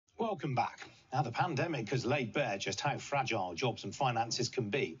Welcome back. Now, the pandemic has laid bare just how fragile jobs and finances can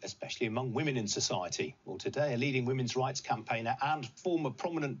be, especially among women in society. Well, today, a leading women's rights campaigner and former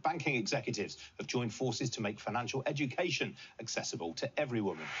prominent banking executives have joined forces to make financial education accessible to every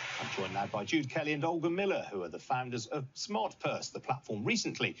woman. I'm joined now by Jude Kelly and Olga Miller, who are the founders of SmartPurse. The platform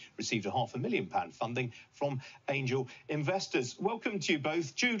recently received a £500,000 funding from angel investors. Welcome to you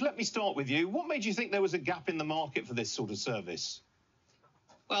both. Jude, let me start with you. What made you think there was a gap in the market for this sort of service?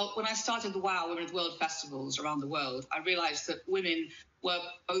 Well, when I started the WOW Women's World Festivals around the world, I realised that women were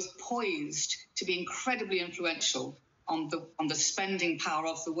both poised to be incredibly influential on the spending power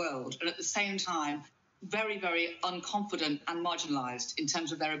of the world, and at the same time, very, very unconfident and marginalised in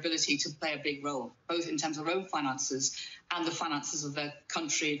terms of their ability to play a big role, both in terms of their own finances and the finances of their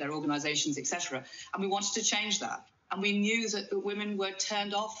country, their organisations, etc. And we wanted to change that. And we knew that the women were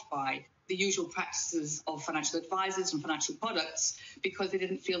turned off by the usual practices of financial advisors and financial products because they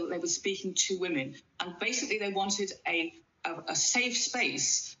didn't feel that they were speaking to women. And basically they wanted a safe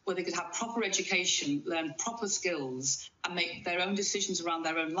space where they could have proper education, learn proper skills and make their own decisions around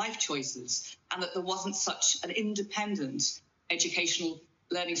their own life choices, and that there wasn't such an independent educational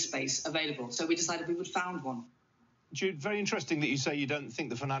learning space available. So we decided we would found one. Jude, very interesting that you say you don't think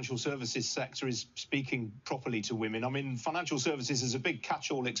the financial services sector is speaking properly to women. I mean, financial services is a big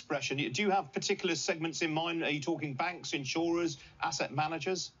catch-all expression. Do you have particular segments in mind? Are you talking banks, insurers, asset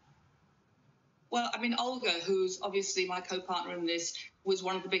managers? Well, I mean, Olga, who's obviously my co-partner in this, was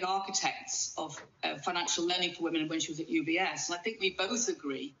one of the big architects of financial learning for women when she was at UBS. And I think we both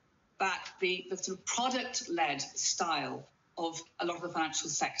agree that the sort of product-led style of a lot of the financial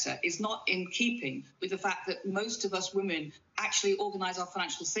sector is not in keeping with the fact that most of us women actually organise our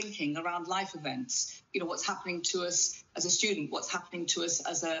financial thinking around life events. You know, what's happening to us as a student, what's happening to us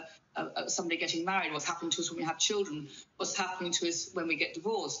as somebody getting married, what's happening to us when we have children, what's happening to us when we get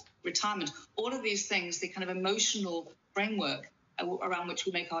divorced, retirement. All of these things, the kind of emotional framework around which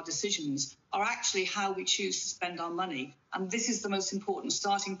we make our decisions, are actually how we choose to spend our money. And this is the most important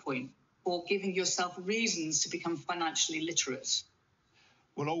starting point for giving yourself reasons to become financially literate.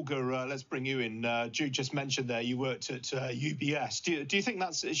 Well, Olga, let's bring you in. Jude just mentioned there you worked at UBS. Do you think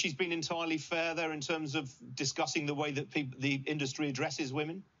she's been entirely fair there in terms of discussing the way that the industry addresses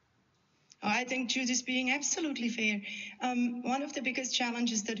women? I think Jude is being absolutely fair. One of the biggest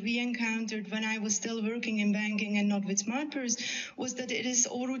challenges that we encountered when I was still working in banking and not with SmartPurse was that it is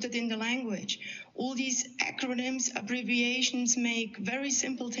all rooted in the language. All these acronyms, abbreviations make very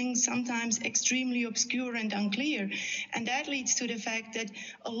simple things sometimes extremely obscure and unclear. And that leads to the fact that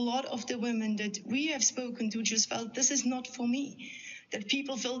a lot of the women that we have spoken to just felt this is not for me. That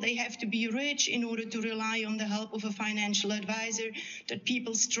people feel they have to be rich in order to rely on the help of a financial advisor, that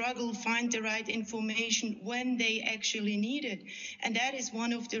people struggle, find the right information when they actually need it. And that is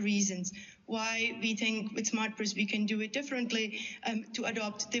one of the reasons why we think with SmartPurse we can do it differently, to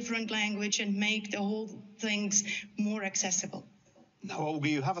adopt different language and make the whole things more accessible. Now, Olga,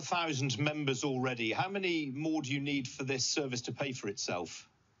 you have 1,000 members already. How many more do you need for this service to pay for itself?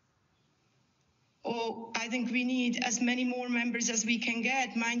 Oh, I think we need as many more members as we can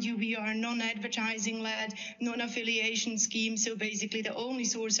get. Mind you, we are non-advertising led, non-affiliation scheme. So basically the only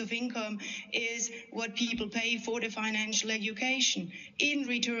source of income is what people pay for the financial education in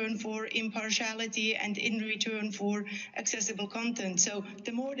return for impartiality and in return for accessible content. So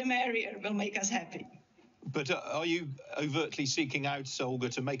the more the merrier will make us happy. But are you overtly seeking out, Olga,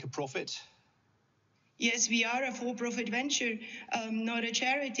 to make a profit? Yes, we are a for-profit venture, not a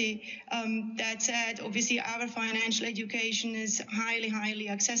charity. That said, obviously our financial education is highly, highly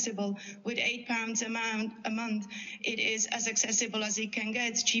accessible. With £8 a month, it is as accessible as it can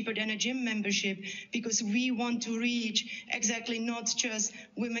get, cheaper than a gym membership, because we want to reach exactly not just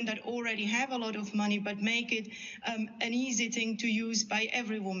women that already have a lot of money, but make it an easy thing to use by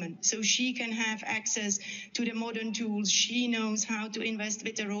every woman. So she can have access to the modern tools. She knows how to invest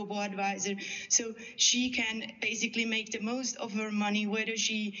with a robo-advisor. So she can basically make the most of her money, whether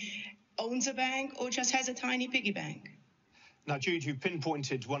she owns a bank or just has a tiny piggy bank. Now, Jude, you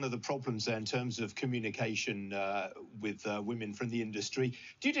pinpointed one of the problems there in terms of communication with women from the industry.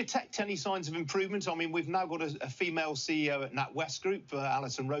 Do you detect any signs of improvement? I mean, we've now got a female CEO at NatWest Group,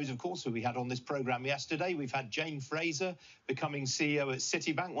 Alison Rose, of course, who we had on this programme yesterday. We've had Jane Fraser becoming CEO at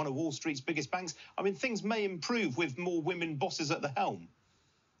Citibank, one of Wall Street's biggest banks. I mean, things may improve with more women bosses at the helm.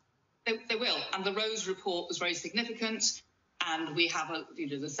 They will, and the Rose report was very significant, and we have the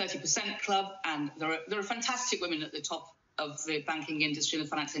 30% club, and there are fantastic women at the top of the banking industry and the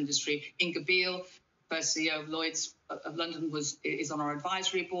finance industry. Inga Beale, first CEO of Lloyd's of London, is on our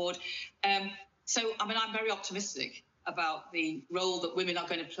advisory board. So, I mean, I'm very optimistic about the role that women are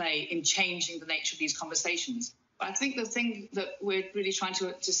going to play in changing the nature of these conversations. But I think the thing that we're really trying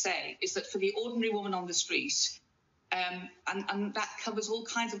to say is that for the ordinary woman on the street, and that covers all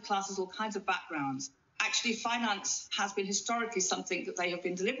kinds of classes, all kinds of backgrounds, actually finance has been historically something that they have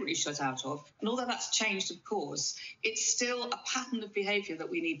been deliberately shut out of. And although that's changed, of course, it's still a pattern of behaviour that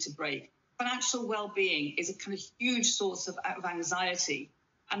we need to break. Financial well-being is a kind of huge source of anxiety.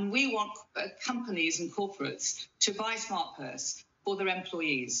 And we want companies and corporates to buy SmartPurse for their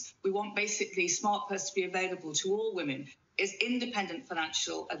employees. We want basically SmartPurse to be available to all women as independent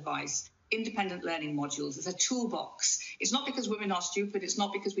financial advice, independent learning modules. It's a toolbox. It's not because women are stupid. It's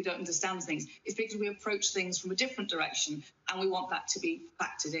not because we don't understand things. It's because we approach things from a different direction, and we want that to be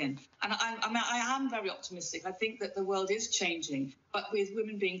factored in. And I am very optimistic. I think that the world is changing, but with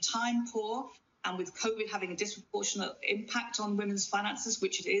women being time poor, and with COVID having a disproportionate impact on women's finances,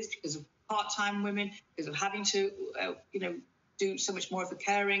 which it is because of part-time women, because of having to, do so much more of the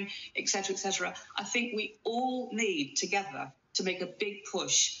caring, et cetera, I think we all need together to make a big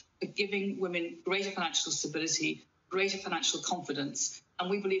push for giving women greater financial stability, greater financial confidence. And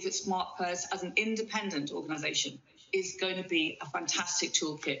we believe that SmartPurse, as an independent organisation, is going to be a fantastic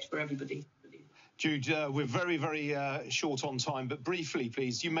toolkit for everybody. Jude, we're very, very short on time, but briefly,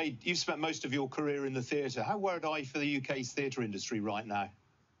 please, you've spent most of your career in the theatre. How worried are you for the UK's theatre industry right now?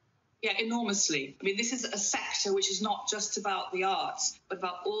 Yeah, enormously. I mean, this is a sector which is not just about the arts, but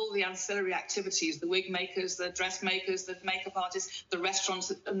about all the ancillary activities, the wig makers, the dressmakers, the makeup artists, the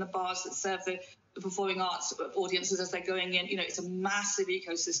restaurants and the bars that serve the performing arts audiences as they're going in. It's a massive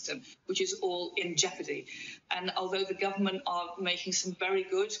ecosystem which is all in jeopardy. And although the government are making some very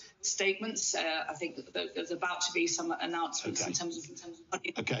good statements, I think that there's about to be some announcements in terms of.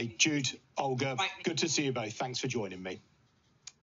 Okay, Jude, Olga, good to see you both. Thanks for joining me.